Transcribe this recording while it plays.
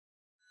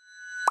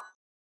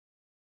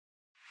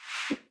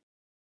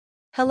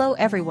Hello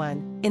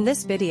everyone, in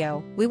this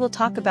video, we will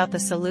talk about the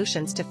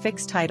solutions to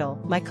fix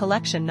Tidal, my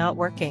collection not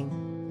working.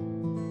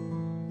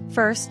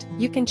 First,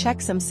 you can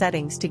check some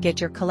settings to get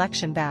your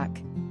collection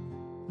back.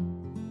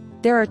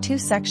 There are two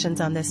sections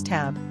on this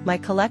tab, My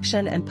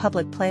Collection and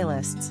Public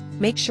Playlists.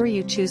 Make sure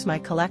you choose My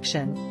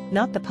Collection,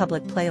 not the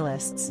public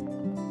playlists.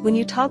 When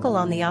you toggle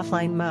on the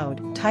offline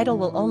mode, Tidal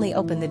will only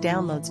open the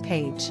downloads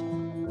page.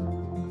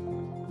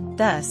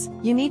 Thus,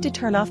 you need to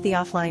turn off the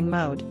offline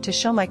mode to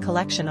show My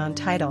Collection on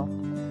Tidal.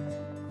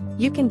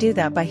 You can do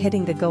that by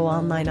hitting the Go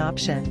Online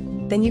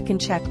option, then you can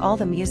check all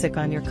the music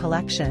on your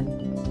collection.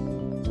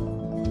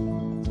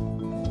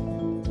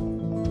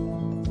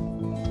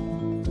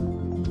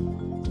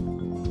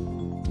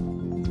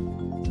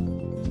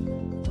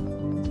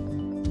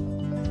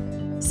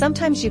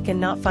 Sometimes you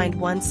cannot find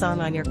one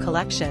song on your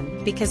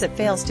collection because it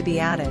fails to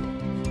be added.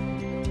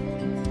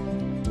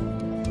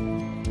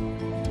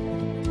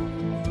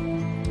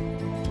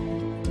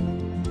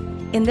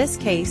 In this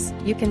case,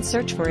 you can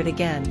search for it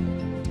again.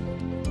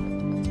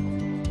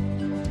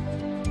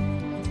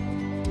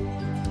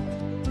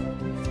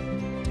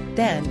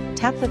 Then,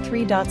 tap the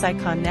three dots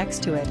icon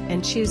next to it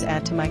and choose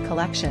Add to My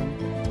Collection.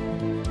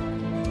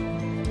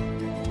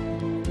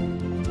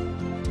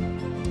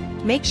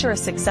 Make sure a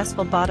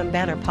successful bottom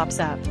banner pops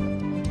up.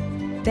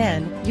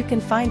 Then, you can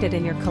find it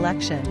in your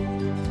collection.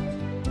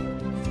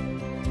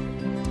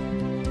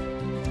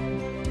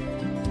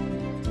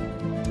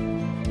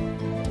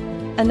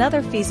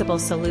 Another feasible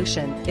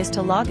solution is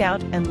to log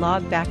out and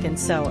log back in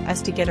so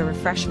as to get a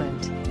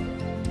refreshment.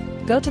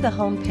 Go to the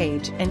home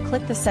page and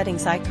click the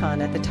settings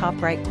icon at the top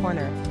right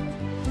corner.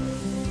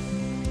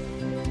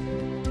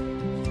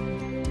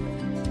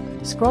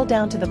 Scroll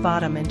down to the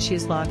bottom and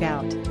choose Log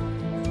Out.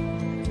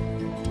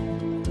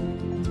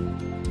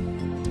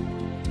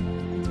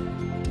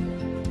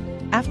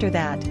 After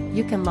that,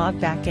 you can log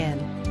back in.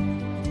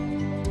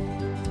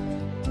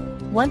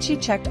 Once you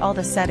checked all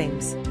the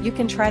settings, you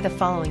can try the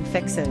following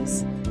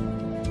fixes.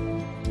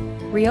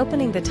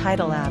 Reopening the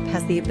Tidal app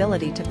has the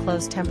ability to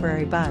close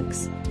temporary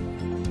bugs.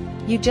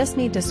 You just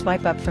need to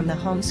swipe up from the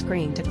home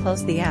screen to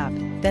close the app,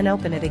 then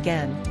open it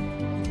again.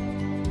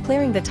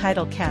 Clearing the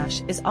Tidal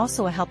cache is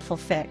also a helpful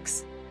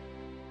fix.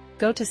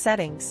 Go to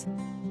Settings,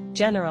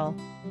 General,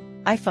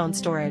 iPhone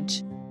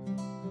Storage.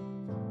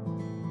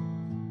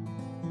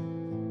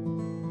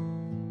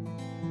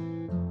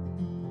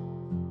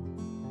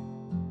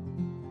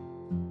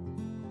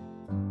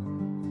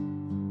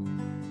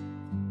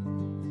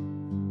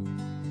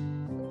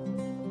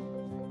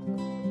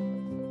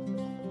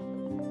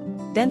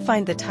 Then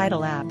find the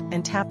Tidal app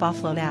and tap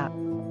Offload app.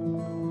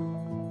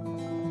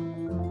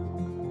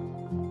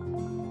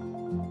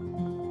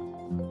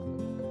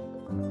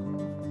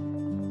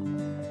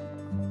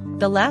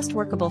 The last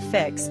workable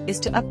fix is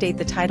to update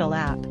the Tidal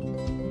app.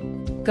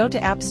 Go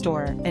to App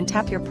Store and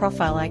tap your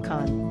profile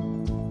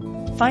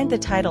icon. Find the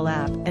Tidal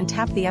app and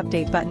tap the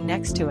Update button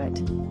next to it.